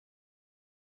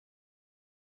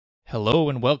Hello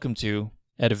and welcome to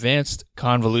Advanced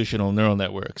Convolutional Neural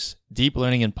Networks, Deep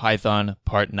Learning in Python,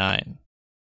 Part 9.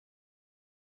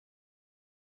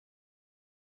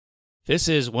 This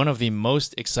is one of the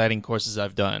most exciting courses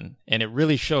I've done, and it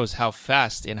really shows how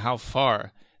fast and how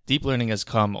far deep learning has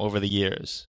come over the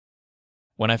years.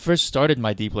 When I first started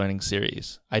my deep learning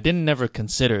series, I didn't ever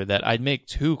consider that I'd make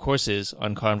 2 courses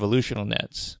on convolutional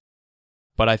nets.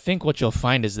 But I think what you'll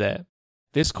find is that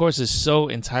this course is so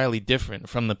entirely different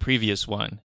from the previous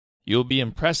one, you'll be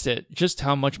impressed at just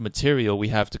how much material we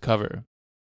have to cover.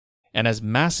 And as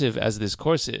massive as this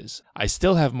course is, I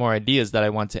still have more ideas that I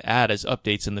want to add as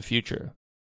updates in the future.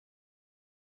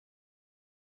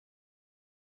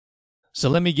 So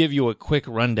let me give you a quick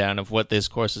rundown of what this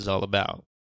course is all about.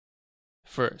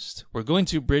 First, we're going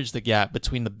to bridge the gap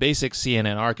between the basic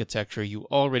CNN architecture you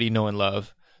already know and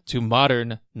love to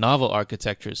modern, novel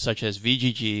architectures such as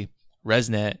VGG,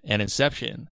 ResNet, and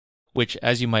Inception, which,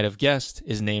 as you might have guessed,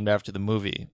 is named after the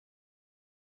movie.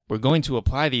 We're going to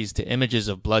apply these to images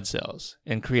of blood cells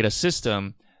and create a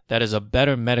system that is a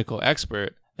better medical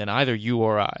expert than either you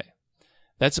or I.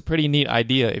 That's a pretty neat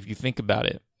idea if you think about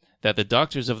it, that the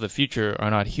doctors of the future are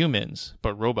not humans,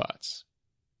 but robots.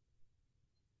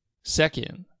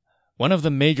 Second, one of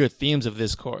the major themes of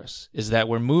this course is that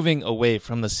we're moving away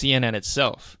from the CNN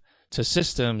itself to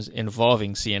systems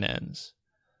involving CNNs.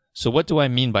 So what do I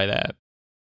mean by that?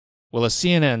 Well, a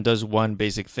CNN does one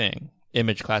basic thing,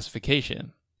 image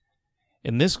classification.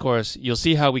 In this course, you'll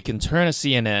see how we can turn a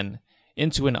CNN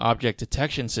into an object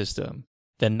detection system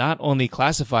that not only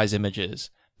classifies images,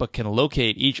 but can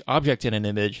locate each object in an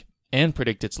image and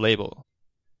predict its label.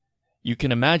 You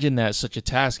can imagine that such a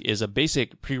task is a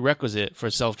basic prerequisite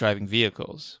for self-driving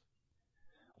vehicles.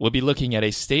 We'll be looking at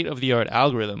a state-of-the-art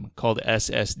algorithm called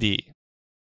SSD.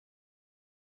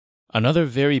 Another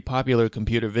very popular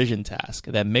computer vision task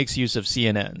that makes use of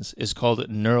CNNs is called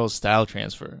neural style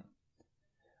transfer.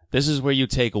 This is where you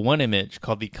take one image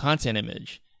called the content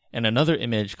image and another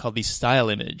image called the style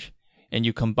image, and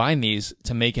you combine these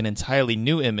to make an entirely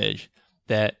new image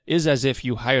that is as if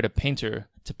you hired a painter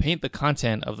to paint the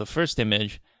content of the first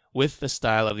image with the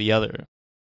style of the other.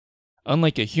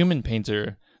 Unlike a human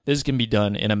painter, this can be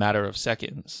done in a matter of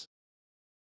seconds.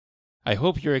 I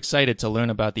hope you're excited to learn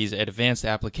about these advanced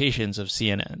applications of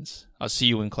CNNs. I'll see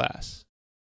you in class.